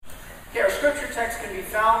Okay, our scripture text can be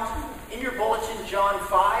found in your bulletin, John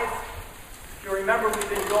 5. If you remember, we've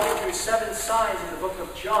been going through 7 signs in the book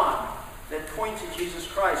of John that point to Jesus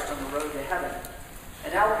Christ on the road to heaven.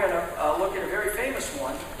 And now we're going to look at a very famous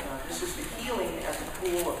one. This is the healing at the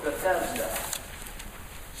pool of Bethesda.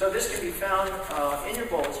 So this can be found in your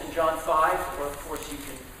bulletin, John 5, or of course you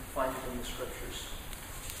can find it in the scriptures.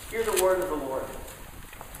 Hear the word of the Lord.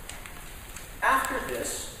 After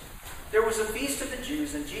this, there was a feast of the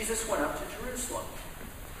Jews, and Jesus went up to Jerusalem.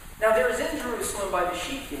 Now there is in Jerusalem by the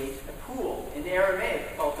sheep gate a pool in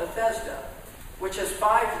Aramaic called Bethesda, which has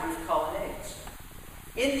 5 roof colonnades.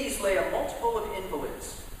 In these lay a multitude of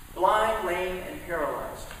invalids, blind, lame, and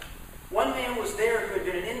paralyzed. One man was there who had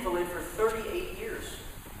been an invalid for 38 years.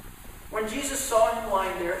 When Jesus saw him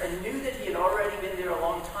lying there and knew that he had already been there a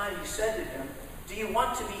long time, he said to him, "Do you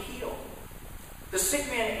want to be healed?" The sick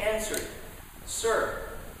man answered, "Sir,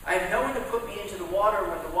 I have no one to put me into the water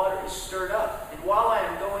when the water is stirred up, and while I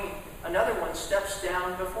am going, another one steps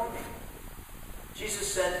down before me."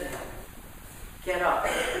 Jesus said to him, "Get up,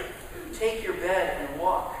 take your bed and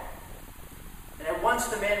walk." And at once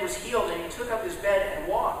the man was healed, and he took up his bed and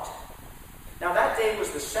walked. Now that day was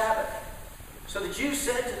the Sabbath. So the Jews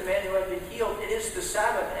said to the man who had been healed, "It is the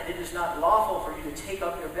Sabbath, and it is not lawful for you to take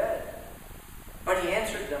up your bed." But he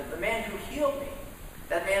answered them, "The man who healed me,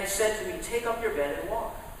 that man said to me, 'Take up your bed and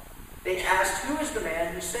walk.'" They asked, "Who is the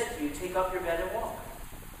man who said to you, 'Take up your bed and walk'?"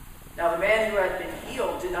 Now the man who had been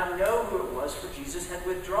healed did not know who it was, for Jesus had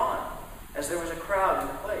withdrawn, as there was a crowd in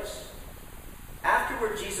the place.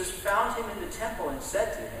 Afterward Jesus found him in the temple and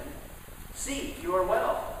said to him, "See, you are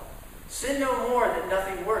well. Sin no more, that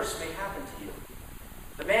nothing worse may happen to you."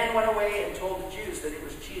 The man went away and told the Jews that it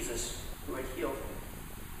was Jesus who had healed him.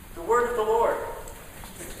 The word of the Lord.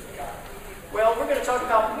 Well, we're going to talk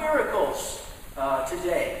about miracles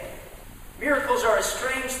today. Miracles are a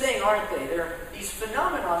strange thing, aren't they? They're these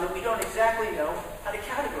phenomena that we don't exactly know how to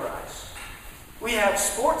categorize. We have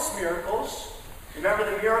sports miracles. Remember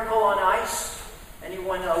the miracle on ice?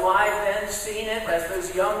 Anyone alive then seen it as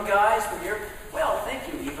those young guys? Well, thank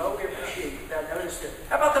you, Evo. We appreciate that. Notice it.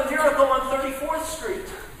 How about the miracle on 34th Street?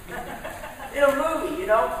 In a movie,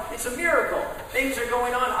 it's a miracle. Things are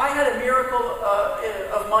going on. I had a miracle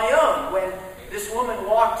of my own when this woman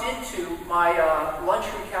walked into my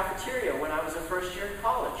lunchroom cafeteria when I was a first year in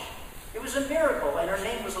college. It was a miracle, and her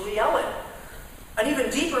name was Lee Ellen. An even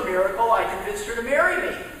deeper miracle, I convinced her to marry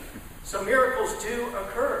me. So miracles do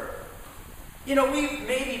occur. We've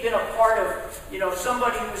maybe been a part of,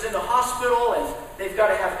 somebody who's in the hospital and they've got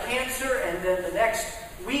to have cancer, and then the next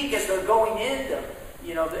week as they're going in,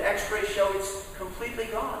 the x-ray show it's completely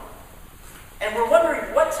gone. And we're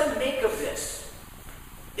wondering what to make of this.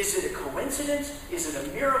 Is it a coincidence? Is it a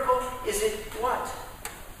miracle? Is it what?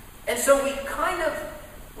 And so we kind of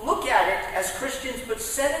look at it as Christians, but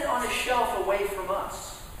set it on a shelf away from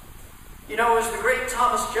us. It was the great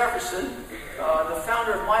Thomas Jefferson, the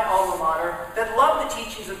founder of my alma mater, that loved the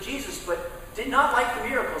teachings of Jesus, but did not like the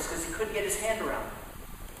miracles because he couldn't get his hand around them.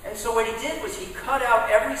 And so what he did was he cut out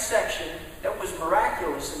every section that was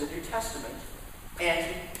miraculous in the New Testament, and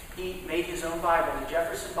he made his own Bible, the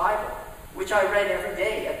Jefferson Bible, which I read every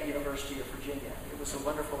day at the University of Virginia. It was a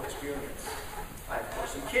wonderful experience. I, of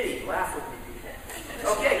course, am kidding. Laugh with me,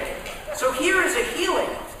 people. Okay, so here is a healing.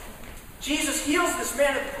 Jesus heals this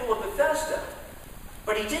man at the pool of Bethesda,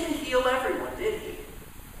 but he didn't heal everyone, did he?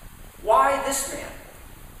 Why this man?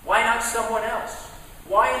 Why not someone else?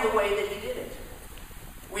 Why in the way that he did it?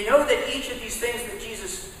 We know that each of these things that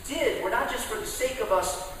Jesus did were not just for the sake of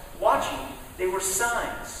us watching. They were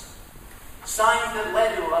signs. Signs that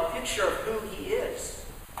led to a picture of who he is.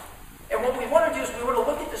 And what we want to do is we want to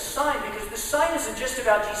look at this sign, because this sign isn't just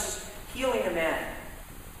about Jesus healing a man.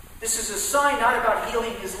 This is a sign not about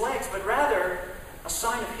healing his legs, but rather a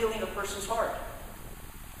sign of healing a person's heart.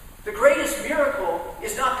 The greatest miracle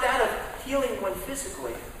is not that of healing one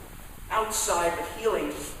physically, outside, but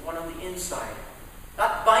healing one on the inside.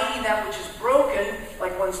 Not binding that which is broken,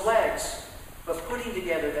 like one's legs, but putting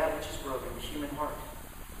together that which is broken, the human heart.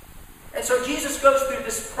 And so Jesus goes through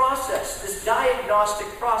this process, this diagnostic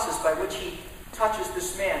process by which he touches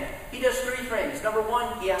this man. He does 3 things. Number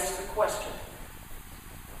 1, he asks a question.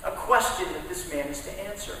 A question that this man is to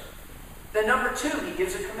answer. Then number 2, he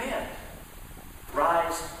gives a command.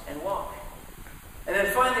 Rise and walk. And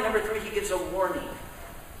then finally, number 3, he gives a warning.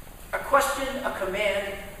 A question, a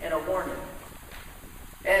command, and a warning.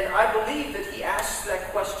 And I believe that he asks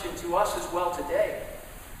that question to us as well today.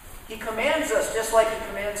 He commands us just like he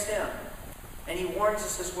commands him. And he warns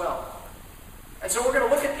us as well. And so we're going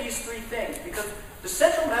to look at these 3 things, because The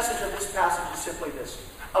central message of this passage is simply this.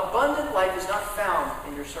 Abundant life is not found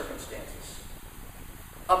in your circumstances.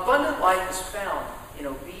 Abundant life is found in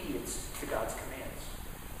obedience to God's commands.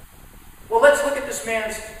 Well, let's look at this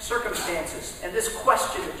man's circumstances and this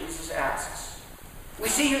question that Jesus asks. We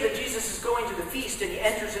see here that Jesus is going to the feast and he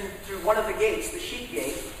enters in through one of the gates, the sheep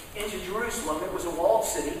gate, into Jerusalem. It was a walled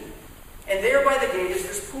city. And there by the gate is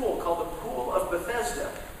this pool called the Pool of Bethesda.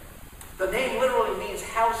 The name literally means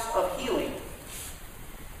house of healing.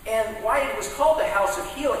 And why it was called the house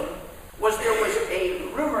of healing was there was a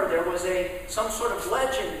rumor, there was some sort of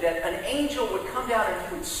legend that an angel would come down and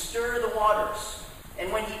he would stir the waters.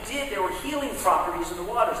 And when he did, there were healing properties in the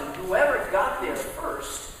waters. And whoever got there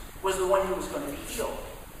first was the one who was going to be healed.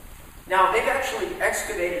 Now, they've actually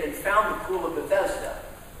excavated and found the Pool of Bethesda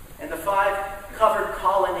and the 5 covered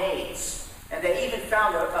colonnades. And they even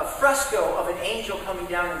found a fresco of an angel coming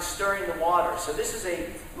down and stirring the water. So this is a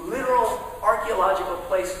literal archaeological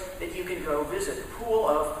place that you can go visit, the Pool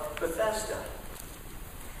of Bethesda.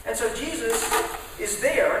 And so Jesus is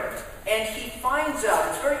there, and he finds out,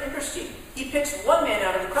 it's very interesting, he picks one man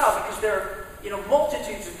out of the crowd because there are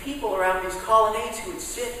multitudes of people around these colonnades who would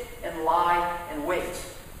sit and lie and wait.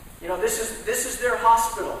 This is their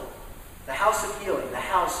hospital, the house of healing, the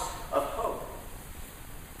house of hope.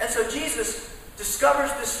 And so Jesus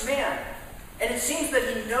discovers this man, and it seems that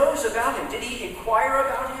he knows about him. Did he inquire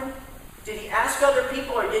about him? Did he ask other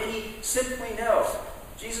people, or did he simply know?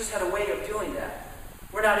 Jesus had a way of doing that.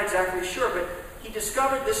 We're not exactly sure, but he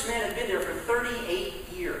discovered this man had been there for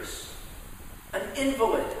 38 years. An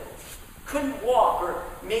invalid. Couldn't walk, or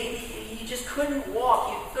maybe he just couldn't walk.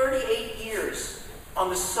 He had 38 years on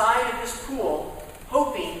the side of this pool,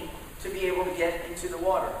 hoping to be able to get into the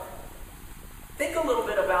water. Think a little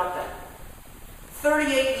bit about that.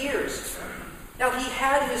 38 years. Now, he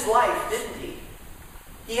had his life, didn't he?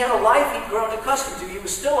 He had a life he'd grown accustomed to. He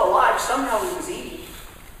was still alive. Somehow he was eating.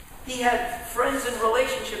 He had friends and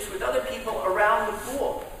relationships with other people around the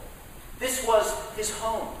pool. This was his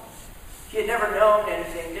home. He had never known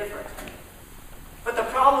anything different. But the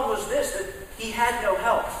problem was this, that he had no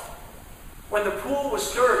help. When the pool was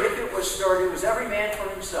stirred, if it was stirred, it was every man for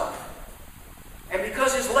himself. And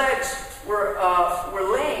because his legs were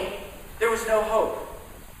lame, there was no hope.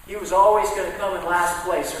 He was always going to come in last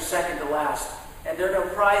place or second to last. And there are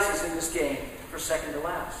no prizes in this game for second to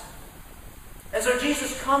last. And so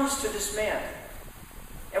Jesus comes to this man.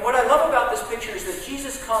 And what I love about this picture is that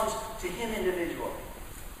Jesus comes to him individually.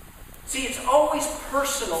 See, it's always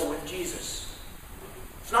personal with Jesus.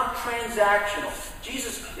 It's not transactional.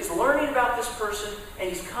 Jesus is learning about this person, and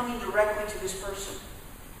he's coming directly to this person.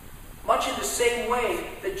 Much in the same way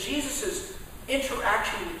that Jesus'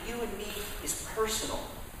 interaction with you and me is personal.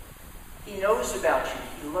 He knows about you.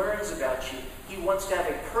 He learns about you. He wants to have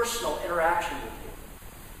a personal interaction with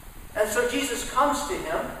you. And so Jesus comes to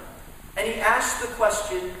him, and he asks the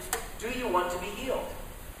question, do you want to be healed?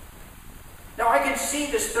 Now I can see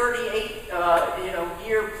this 38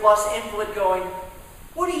 year plus invalid going,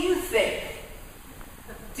 what do you think?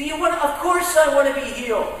 Do you want? Of course I want to be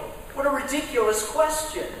healed. What a ridiculous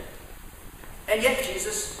question. And yet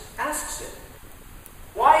Jesus asks it.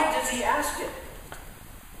 Why does he ask it?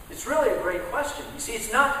 It's really a great question. You see,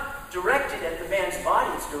 it's not directed at the man's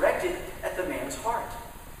body. It's directed at the man's heart.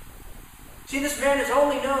 See, this man has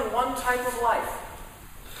only known one type of life.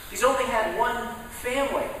 He's only had one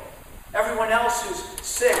family. Everyone else who's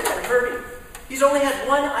sick and hurting. He's only had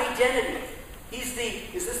one identity. Is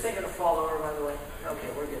this thing going to fall over, by the way? Okay,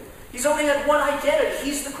 we're good. He's only had one identity.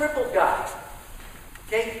 He's the crippled guy.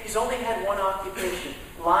 Okay? He's only had one occupation,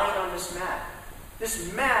 lying on this mat.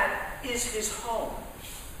 This mat is his home.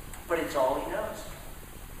 But it's all he knows.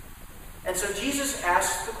 And so Jesus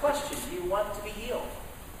asks the question, do you want to be healed?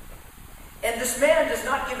 And this man does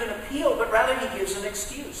not give an appeal, but rather he gives an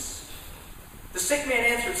excuse. The sick man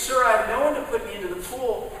answered, Sir, I have no one to put me into the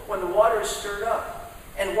pool when the water is stirred up.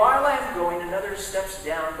 And while I am going, another steps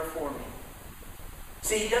down before me.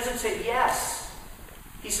 See, he doesn't say yes.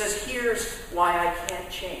 He says, here's why I can't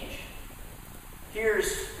change.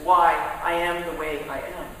 Here's why I am the way I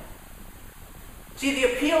am. See,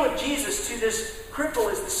 the appeal of Jesus to this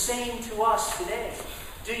cripple is the same to us today.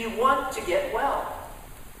 Do you want to get well?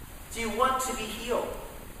 Do you want to be healed?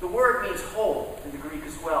 The word means whole in the Greek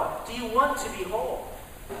as well. Do you want to be whole?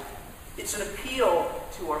 It's an appeal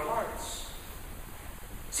to our hearts.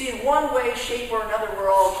 See, in one way, shape, or another, we're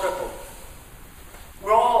all crippled.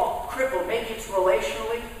 We're all crippled. Maybe it's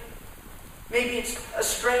relationally. Maybe it's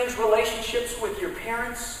estranged relationships with your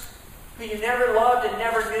parents who you never loved and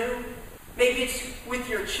never knew. Maybe it's with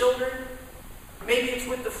your children. Maybe it's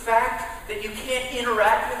with the fact that you can't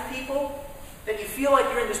interact with people. that you feel like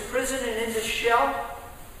you're in this prison and in this shell.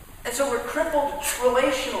 And so we're crippled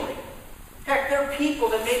relationally. Heck, there are people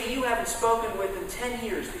that maybe you haven't spoken with in 10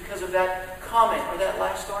 years because of that comment or that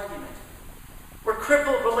last argument. We're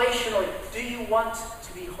crippled relationally. Do you want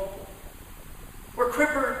to be whole? We're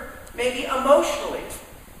crippled maybe emotionally,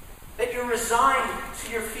 that you're resigned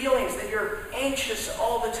to your feelings, that you're anxious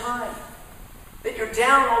all the time, that you're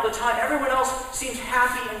down all the time. Everyone else seems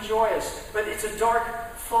happy and joyous, but it's a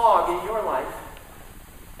dark fog in your life.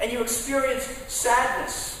 And you experience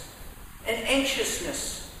sadness and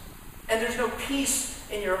anxiousness, and there's no peace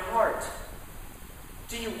in your heart.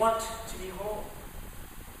 Do you want to be whole?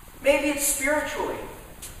 Maybe it's spiritually.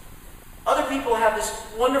 Other people have this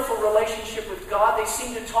wonderful relationship with God. They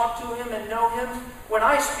seem to talk to Him and know Him. When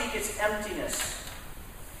I speak, it's emptiness.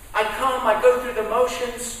 I come, I go through the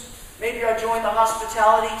motions. Maybe I join the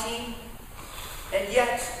hospitality team. And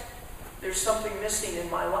yet, there's something missing in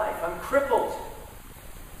my life. I'm crippled.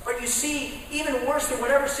 But you see, even worse than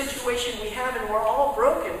whatever situation we have, and we're all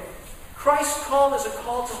broken, Christ's call is a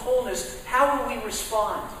call to wholeness. How will we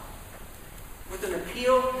respond? With an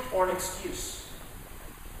appeal or an excuse?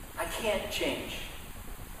 I can't change.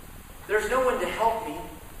 There's no one to help me.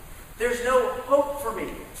 There's no hope for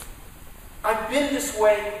me. I've been this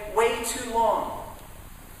way too long.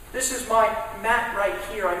 This is my mat right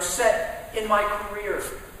here. I'm set in my career.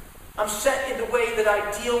 I'm set in the way that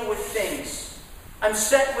I deal with things. I'm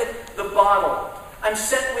set with the bottle. I'm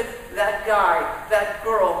set with that guy, that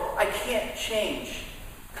girl. I can't change.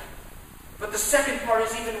 But the second part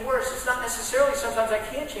is even worse. It's not necessarily sometimes I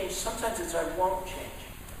can't change. Sometimes it's I won't change.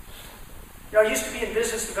 You know, I used to be in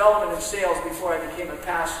business development and sales before I became a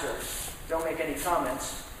pastor. Don't make any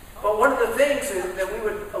comments. But one of the things that we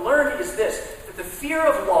would learn is this, that the fear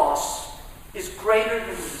of loss is greater than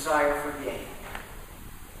the desire for gain.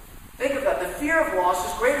 Think of that. The fear of loss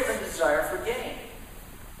is greater than the desire for gain.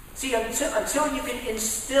 See, until you can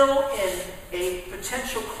instill in a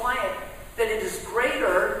potential client that it is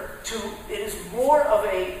more of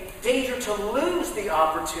a danger to lose the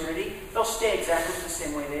opportunity, they'll stay exactly the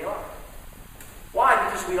same way they are. Why?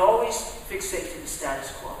 Because we always fixate to the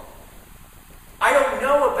status quo. I don't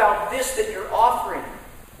know about this that you're offering,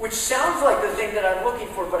 which sounds like the thing that I'm looking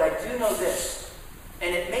for, but I do know this.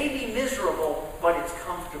 And it may be miserable, but it's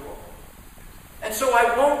comfortable. And so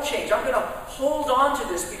I won't change. I'm going to hold on to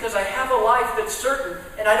this because I have a life that's certain,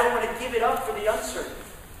 and I don't want to give it up for the uncertain.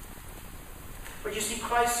 But you see,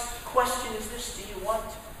 Christ's question is this: do you want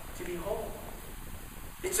to be whole?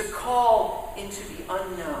 It's a call into the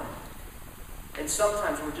unknown. And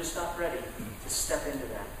sometimes we're just not ready to step into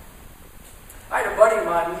that. I had a buddy of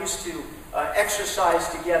mine. We used to exercise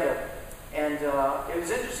together. And it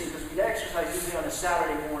was interesting because we'd exercise usually on a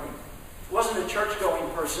Saturday morning. He wasn't a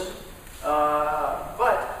church-going person.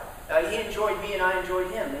 But he enjoyed me and I enjoyed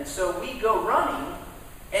him. And so we'd go running.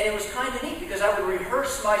 And it was kind of neat because I would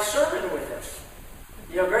rehearse my sermon with him.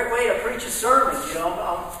 You know, great way to preach a sermon.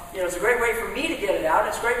 It's a great way for me to get it out.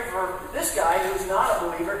 It's great for this guy who's not a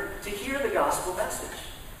believer to hear the gospel message.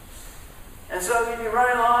 And so we'd be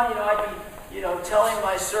running along. I'd be, telling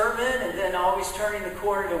my sermon, and then always turning the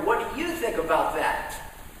corner to, what do you think about that?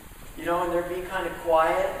 And there'd be kind of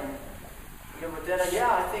quiet. And, but then,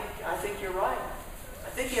 I think you're right. I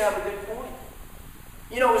think you have a good point.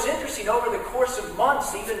 It was interesting. Over the course of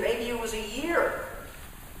months, even maybe it was a year,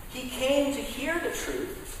 he came to hear the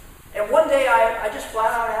truth. And one day I just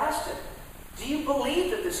flat out asked him, do you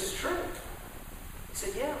believe that this is true? He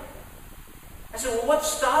said, yeah. I said, well,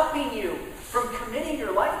 what's stopping you from committing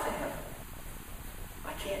your life to Him?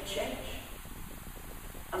 I can't change.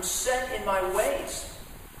 I'm set in my ways.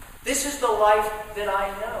 This is the life that I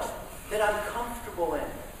know, that I'm comfortable in.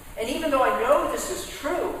 And even though I know this is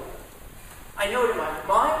true, I know it in my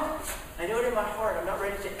mind, I know it in my heart. I'm not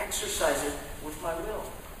ready to exercise it with my will.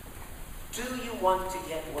 Do you want to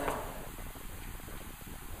get well?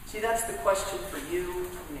 See, that's the question for you and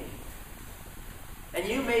for me. And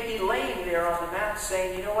you may be laying there on the mat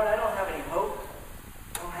saying, you know what, I don't have any hope.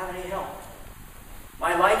 I don't have any help.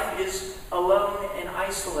 My life is alone and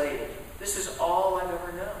isolated. This is all I've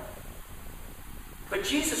ever known. But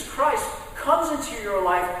Jesus Christ comes into your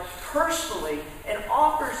life personally and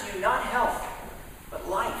offers you not health, but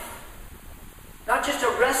life. Not just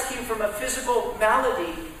a rescue from a physical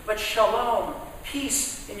malady, but shalom,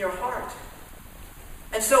 peace in your heart.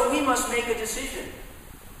 And so we must make a decision.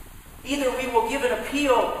 Either we will give an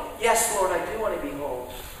appeal, yes, Lord, I do want to be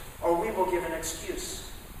whole, or we will give an excuse.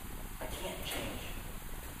 I can't change.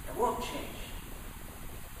 I won't change.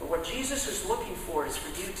 But what Jesus is looking for is for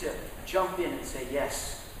you to jump in and say,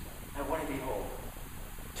 yes, I want to be whole.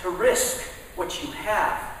 To risk what you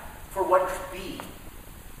have for what could be.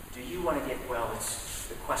 Do you want to get well? It's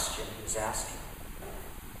the question he's asking.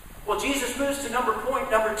 Well, Jesus moves to number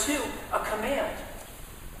 2, a command.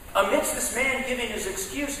 Amidst this man giving his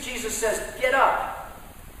excuse, Jesus says, get up,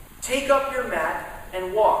 take up your mat,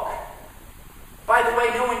 and walk. By the way,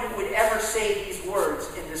 no one would ever say these words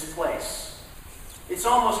in this place. It's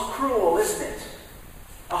almost cruel, isn't it?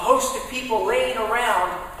 A host of people laying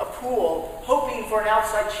around a pool, hoping for an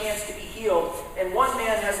outside chance to be healed, and one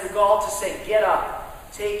man has the gall to say, get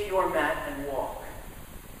up, take your mat, and walk.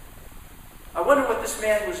 I wonder what this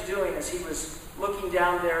man was doing as he was looking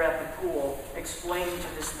down there at the pool, explaining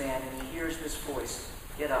to this man, and he hears this voice,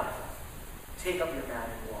 get up, take up your mat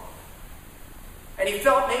and walk. And he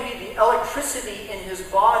felt maybe the electricity in his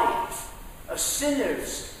body of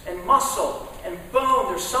sinews and muscle and bone.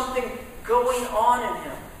 There's something going on in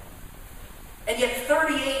him. And yet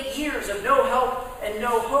 38 years of no help and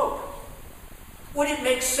no hope. Would it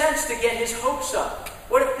make sense to get his hopes up?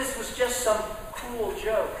 What if this was just some cruel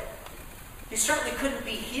joke? He certainly couldn't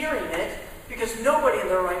be hearing it because nobody in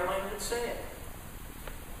their right mind would say it.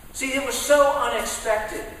 See, it was so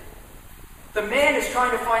unexpected. The man is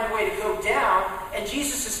trying to find a way to go down, and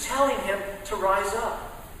Jesus is telling him to rise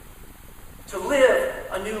up, to live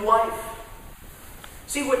a new life.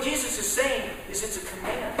 See, what Jesus is saying is it's a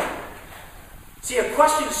command. See, a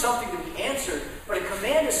question is something to be answered, but a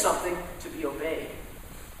command is something to be obeyed.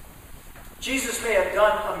 Jesus may have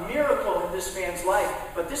done a miracle in this man's life,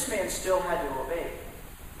 but this man still had to obey.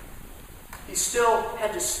 He still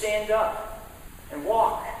had to stand up and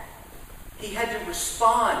walk. He had to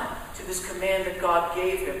respond to this command that God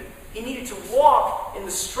gave him. He needed to walk in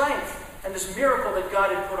the strength and this miracle that God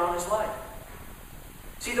had put on his life.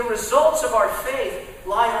 See, the results of our faith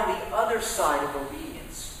lie on the other side of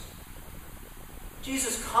obedience.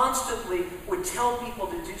 Jesus constantly would tell people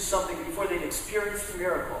to do something before they'd experience the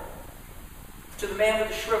miracle. To the man with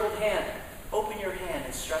the shriveled hand, open your hand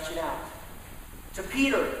and stretch it out. To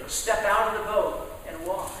Peter, step out of the boat and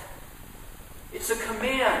walk. It's a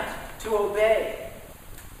command to obey.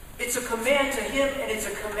 It's a command to him and it's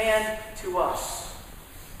a command to us.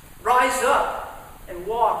 Rise up and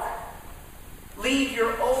walk. Leave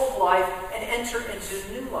your old life and enter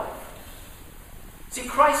into new life. See,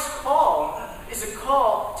 Christ's call is a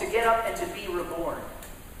call to get up and to be reborn.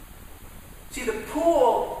 See, the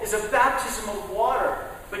pool is a baptism of water,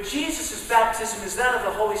 but Jesus' baptism is that of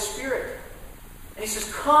the Holy Spirit. And he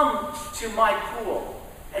says, come to my pool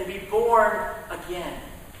and be born again.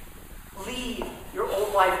 Leave your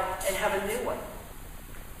old life and have a new one.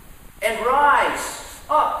 And rise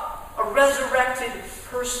up, a resurrected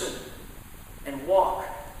person, and walk.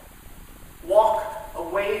 Walk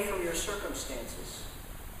away from your circumstances.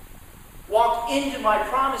 Walk into my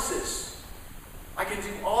promises. I can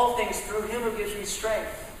do all things through him who gives me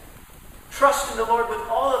strength. Trust in the Lord with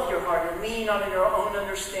all of your heart and lean on your own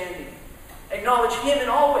understanding. Acknowledge him in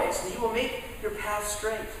all ways, and he will make your path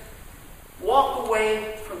straight. Walk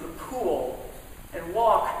away from the pool and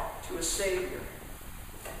walk to a Savior.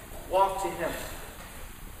 Walk to him.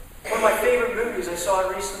 One of my favorite movies I saw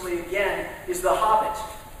recently again is The Hobbit.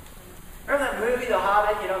 Remember that movie, The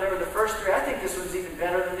Hobbit? You know, there were the first 3. I think this one's even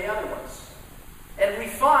better than the other ones. And we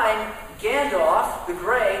find Gandalf the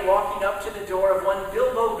Grey walking up to the door of one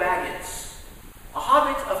Bilbo Baggins, a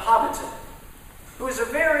hobbit of Hobbiton, who is a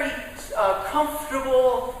very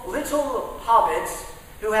comfortable little hobbit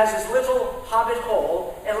who has his little hobbit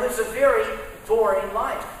hole and lives a very boring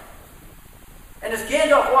life. And as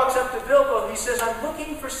Gandalf walks up to Bilbo, he says, I'm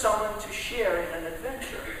looking for someone to share in an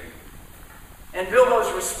adventure. And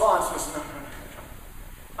Bilbo's response was, no.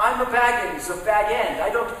 I'm a Baggins of Bag End. I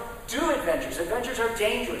don't do adventures. Adventures are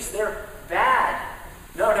dangerous. They're bad.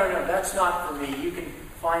 No, that's not for me. You can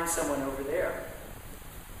find someone over there.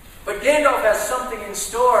 But Gandalf has something in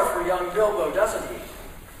store for young Bilbo, doesn't he?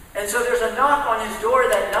 And so there's a knock on his door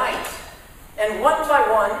that night. And one by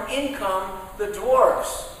one, in come the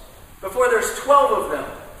dwarves. Before there's 12 of them.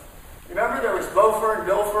 Remember, there was Beaufort and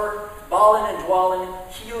Bilfer, Balin and Dwalin,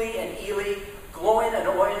 Healy and Ely, Gloin and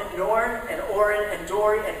Norn and Orin and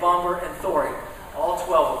Dory and Bomber and Thorin. All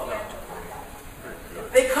 12 of them.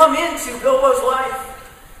 They come into Bilbo's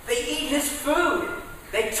life. They eat his food.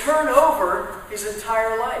 They turn over his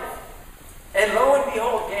entire life. And lo and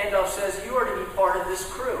behold, Gandalf says, you are to be part of this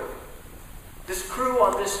crew. This crew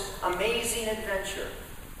on this amazing adventure.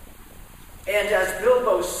 And as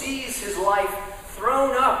Bilbo sees his life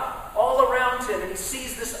thrown up all around him, and he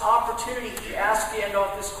sees this opportunity, he asks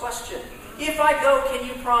Gandalf this question. If I go, can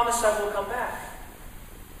you promise I will come back?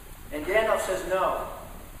 And Gandalf says no.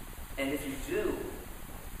 And if you do,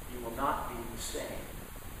 you will not be the same.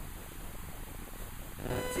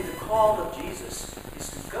 See, the call of Jesus is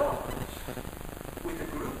to go with a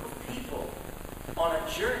group of people on a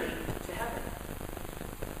journey to heaven.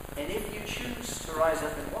 And if you choose to rise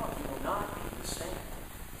up and walk, you will not be the same.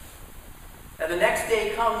 And the next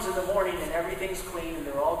day comes in the morning and everything's clean and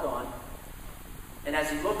they're all gone. And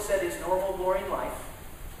as he looks at his normal, boring life,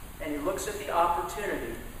 and he looks at the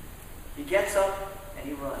opportunity, he gets up and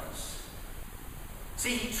he runs.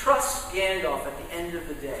 See, he trusts Gandalf at the end of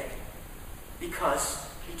the day because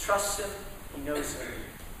he trusts him, he knows him,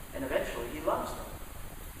 and eventually he loves him.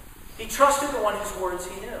 He trusted the one whose words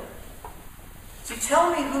he knew. See,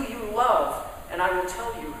 tell me who you love, and I will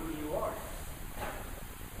tell you who you are.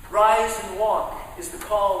 Rise and walk is the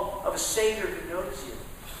call of a Savior who knows you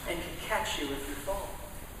and can catch you if you fall.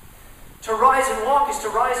 To rise and walk is to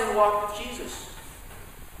rise and walk with Jesus.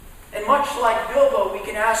 And much like Bilbo, we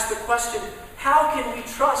can ask the question, how can we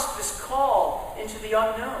trust this call into the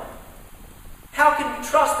unknown? How can we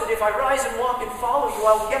trust that if I rise and walk and follow you,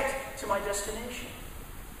 I'll get to my destination?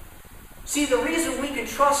 See, the reason we can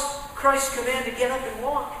trust Christ's command to get up and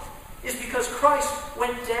walk is because Christ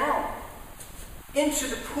went down into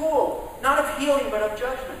the pool, not of healing, but of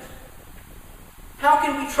judgment. How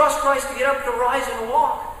can we trust Christ to get up, to rise and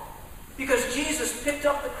walk? Because Jesus picked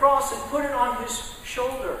up the cross and put it on his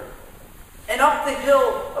shoulder. And up the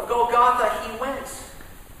hill of Golgotha he went,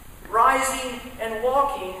 rising and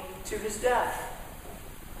walking to his death,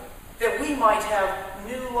 that we might have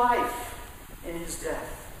new life in his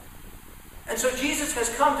death. And so Jesus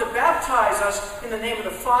has come to baptize us in the name of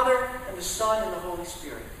the Father and the Son and the Holy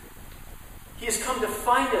Spirit. He has come to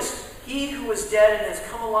find us. He who was dead and has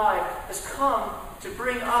come alive has come to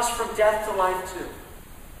bring us from death to life too.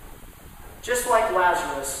 Just like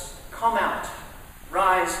Lazarus, come out,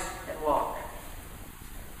 rise and walk.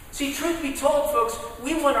 See, truth be told, folks,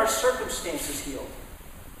 we want our circumstances healed.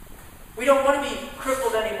 We don't want to be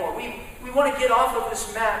crippled anymore. We want to get off of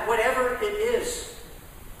this mat, whatever it is.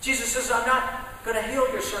 Jesus says, I'm not going to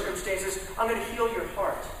heal your circumstances. I'm going to heal your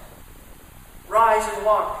heart. Rise and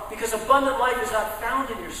walk, because abundant life is not found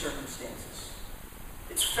in your circumstances.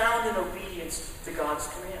 It's found in obedience to God's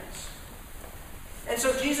commands. And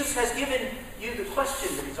so Jesus has given you the question,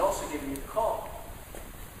 but he's also given you the call.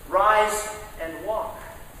 Rise and walk.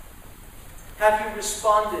 Have you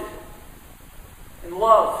responded in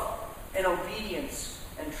love and obedience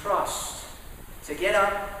and trust to get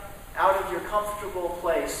up out of your comfortable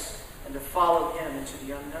place and to follow him into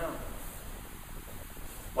the unknown?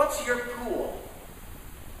 What's your pool?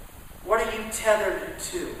 What are you tethered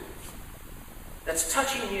to that's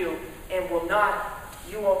touching you and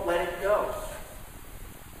you won't let it go?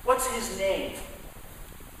 What's his name?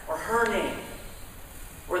 Or her name?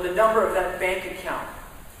 Or the number of that bank account?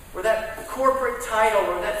 Or that corporate title?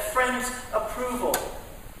 Or that friend's approval?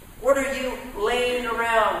 What are you laying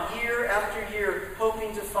around year after year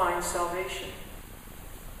hoping to find salvation?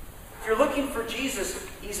 If you're looking for Jesus,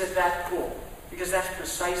 he's at that pool, because that's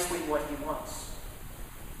precisely what he wants.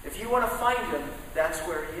 If you want to find him, that's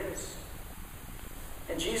where he is.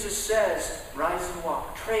 And Jesus says, rise and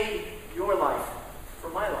walk. Trade your life for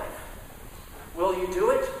my life. Will you do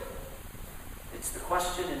it? It's the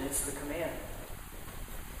question and it's the command.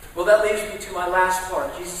 Well, that leads me to my last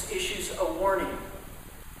part. Jesus issues a warning.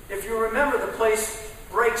 If you remember, the place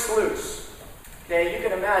breaks loose. Okay, you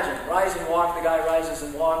can imagine. Rise and walk, the guy rises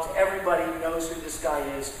and walks. Everybody knows who this guy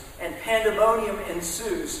is. And pandemonium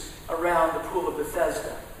ensues around the pool of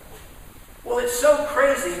Bethesda. Well, it's so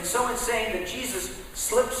crazy and so insane that Jesus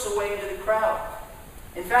slips away into the crowd.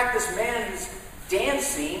 In fact, this man who's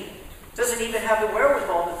dancing doesn't even have the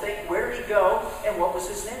wherewithal to think, where did he go and what was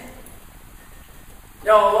his name?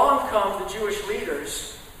 Now, along come the Jewish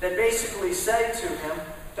leaders that basically say to him,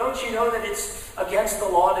 don't you know that it's against the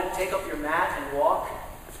law to take up your mat and walk?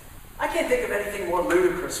 I can't think of anything more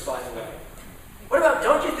ludicrous, by the way. What about,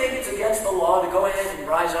 don't you think it's against the law to go ahead and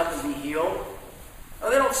rise up and be healed? No,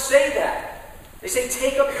 they don't say that. They say,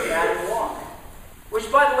 take up your mat and walk.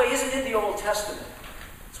 Which, by the way, isn't in the Old Testament.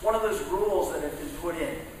 It's one of those rules that have been put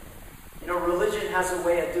in. You know, religion has a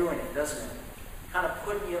way of doing it, doesn't it? Kind of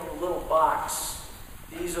putting you in a little box.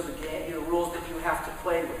 These are the rules that you have to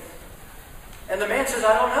play with. And the man says,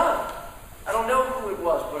 I don't know. I don't know who it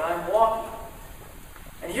was, but I'm walking.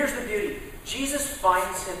 And here's the beauty. Jesus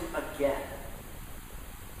finds him again.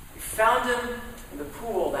 He found him in the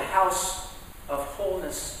pool, the house of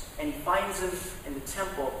wholeness, and he finds him in the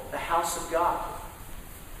temple, the house of God.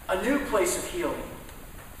 A new place of healing.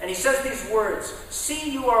 And he says these words,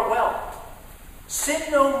 see, you are well. Sin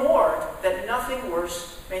no more, that nothing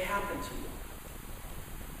worse may happen to you.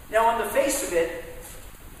 Now, on the face of it,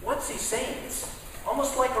 what's he saying?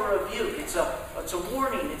 almost like a rebuke. It's a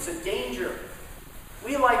warning. It's a danger.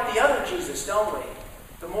 We like the other Jesus, don't we?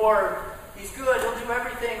 The more he's good, he'll do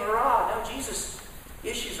everything, hurrah. No, Jesus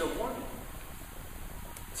issues a warning.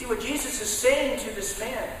 See, what Jesus is saying to this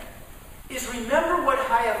man is, remember what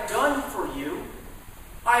I have done for you.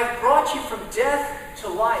 I have brought you from death to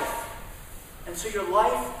life. And so your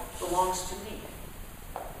life belongs to me.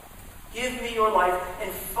 Give me your life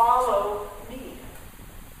and follow me.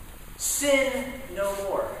 Sin no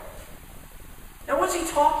more. Now, what's he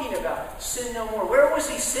talking about? Sin no more. Where was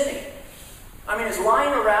he sinning? I mean, is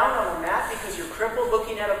lying around on a mat because you're crippled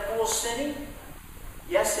looking at a pool sinning?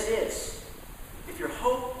 Yes, it is. If your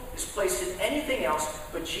hope is placed in anything else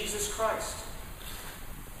but Jesus Christ.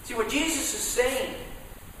 See, what Jesus is saying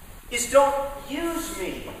is, don't use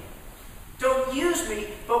me. Don't use me,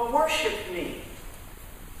 but worship me.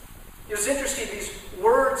 It's interesting, these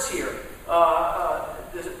words here,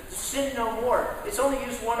 sin no more. It's only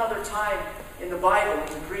used one other time in the Bible,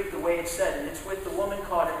 in the Greek, the way it's said, and it's with the woman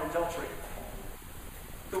caught in adultery.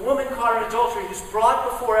 The woman caught in adultery who's brought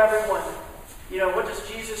before everyone. You know, what does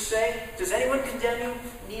Jesus say? Does anyone condemn you?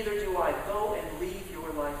 Neither do I. Go and leave your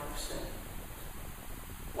life of sin.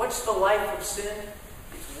 What's the life of sin?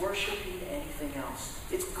 It's worshiping anything else.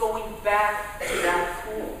 It's going back to that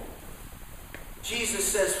pool. Jesus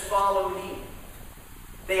says, follow me.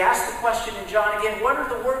 They asked the question in John again, what are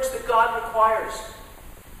the works that God requires?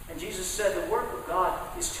 And Jesus said, the work of God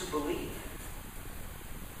is to believe.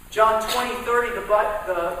 John 20:30,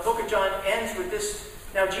 the book of John ends with this.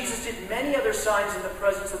 Now Jesus did many other signs in the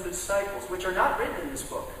presence of the disciples, which are not written in this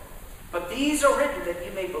book. But these are written that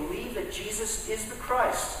you may believe that Jesus is the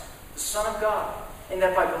Christ, the Son of God, and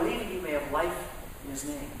that by believing you may have life in his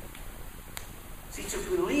name. See, to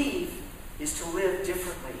believe is to live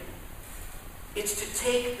differently. It's to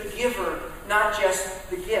take the giver, not just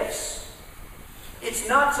the gifts. It's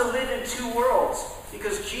not to live in two worlds,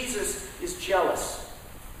 because Jesus is jealous.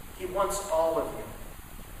 He wants all of you.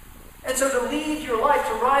 And so to lead your life,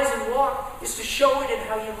 to rise and walk, is to show it in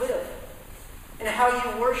how you live, and how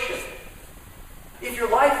you worship. If your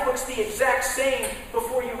life looks the exact same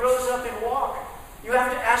before you rose up and walked, you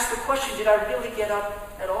have to ask the question, did I really get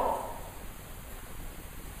up at all?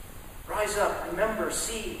 Rise up, remember,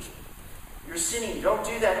 see, you're sinning. Don't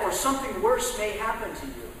do that, or something worse may happen to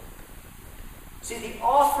you. See, the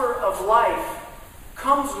offer of life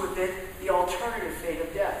comes with it the alternative fate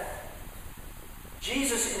of death.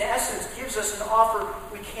 Jesus, in essence, gives us an offer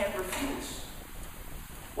we can't refuse.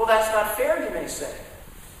 Well, that's not fair, you may say.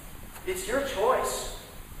 It's your choice.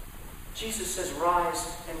 Jesus says,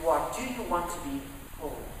 rise and walk. Do you want to be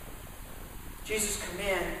whole? Jesus'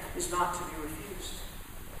 command is not to be refused.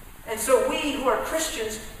 And so we who are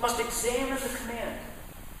Christians must examine the command.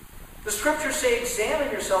 The scriptures say,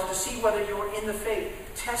 examine yourself to see whether you are in the faith.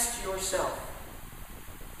 Test yourself.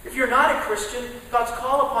 If you're not a Christian, God's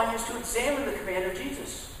call upon you is to examine the command of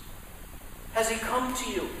Jesus. Has he come to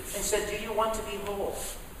you and said, do you want to be whole?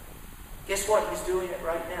 Guess what? He's doing it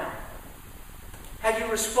right now. Have you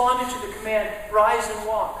responded to the command, rise and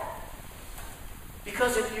walk?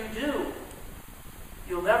 Because if you do,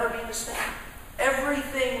 you'll never be the same.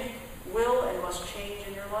 Everything will and must change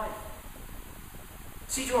in your life.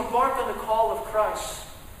 See, to embark on the call of Christ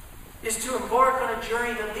is to embark on a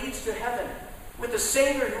journey that leads to heaven with a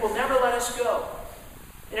Savior who will never let us go,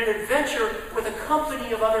 in an adventure with a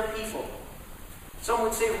company of other people. Some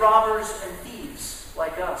would say robbers and thieves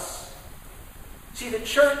like us. See, the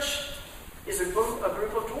church is a group of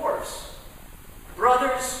dwarves,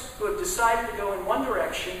 brothers who have decided to go in one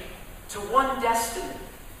direction to one destiny.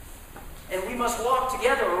 And we must walk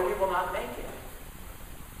together or we will not make it.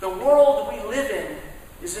 The world we live in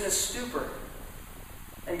is in a stupor.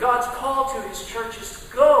 And God's call to his church is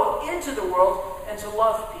to go into the world and to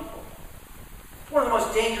love people. It's one of the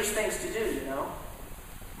most dangerous things to do, you know.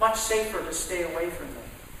 Much safer to stay away from them.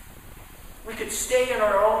 We could stay in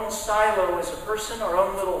our own silo as a person, our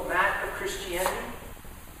own little mat of Christianity.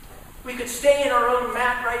 We could stay in our own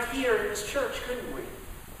mat right here in this church, couldn't we?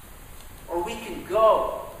 Or we can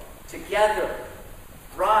go together,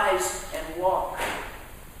 rise and walk,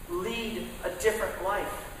 lead a different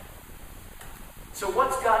life. So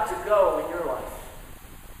what's got to go in your life?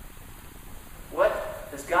 What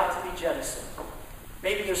has got to be jettisoned?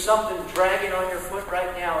 Maybe there's something dragging on your foot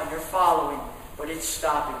right now and you're following, but it's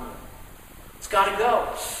stopping you. It's got to go.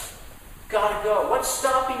 Got to go. What's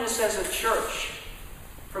stopping us as a church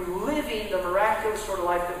from living the miraculous sort of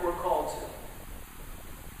life that we're called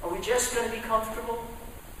to? Are we just going to be comfortable?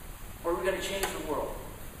 Or are we going to change the world?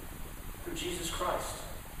 Through Jesus Christ.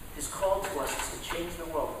 His call to us is to change the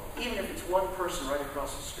world, even if it's one person right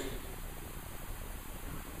across the street.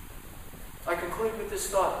 conclude with this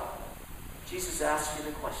thought. Jesus asks you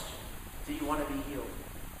the question, do you want to be healed?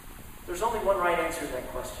 There's only one right answer to that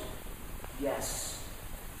question. Yes.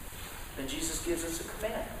 Then Jesus gives us a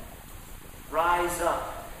command. Rise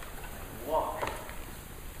up and walk.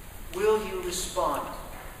 Will you respond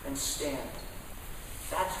and stand?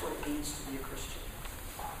 That's what it means to be a Christian.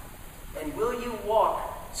 And will you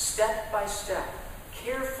walk step by step,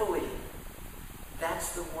 carefully?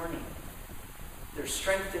 That's the warning. There's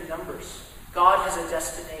strength in numbers. God has a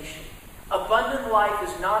destination. Abundant life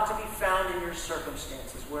is not to be found in your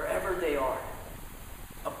circumstances, wherever they are.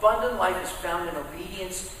 Abundant life is found in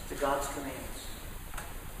obedience to God's commands.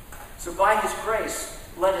 So by His grace,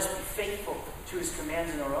 let us be faithful to His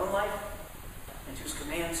commands in our own life and to His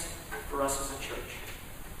commands for us as a church.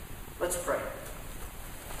 Let's pray.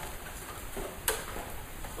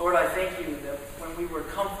 Lord, I thank you that when we were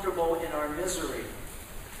comfortable in our misery,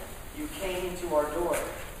 you came into our door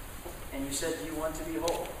and you said, do you want to be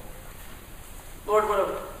whole? Lord, what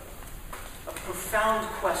a profound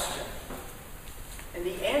question. And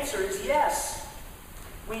the answer is yes.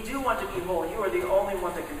 We do want to be whole. You are the only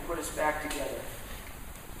one that can put us back together.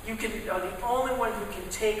 You are the only one who can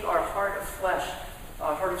take our heart of flesh,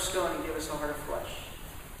 a heart of stone, and give us a heart of flesh.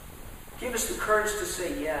 Give us the courage to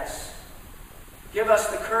say yes. Give us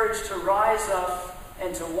the courage to rise up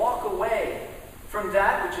and to walk away from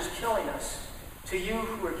that which is killing us to you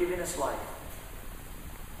who are giving us life.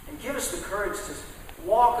 And give us the courage to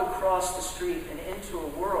walk across the street and into a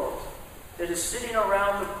world that is sitting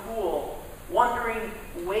around the pool, wondering,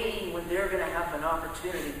 waiting when they're going to have an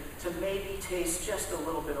opportunity to maybe taste just a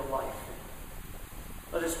little bit of life.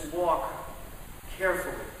 Let us walk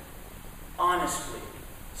carefully, honestly,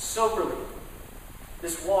 soberly.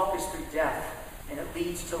 This walk is through death, and it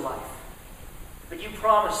leads to life. But you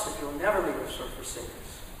promise that you'll never leave us or forsake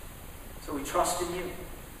us. So we trust in you.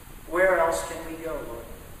 Where else can we go, Lord?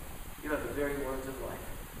 You have the very words of life.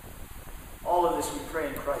 All of this we pray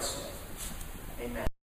in Christ's name. Amen.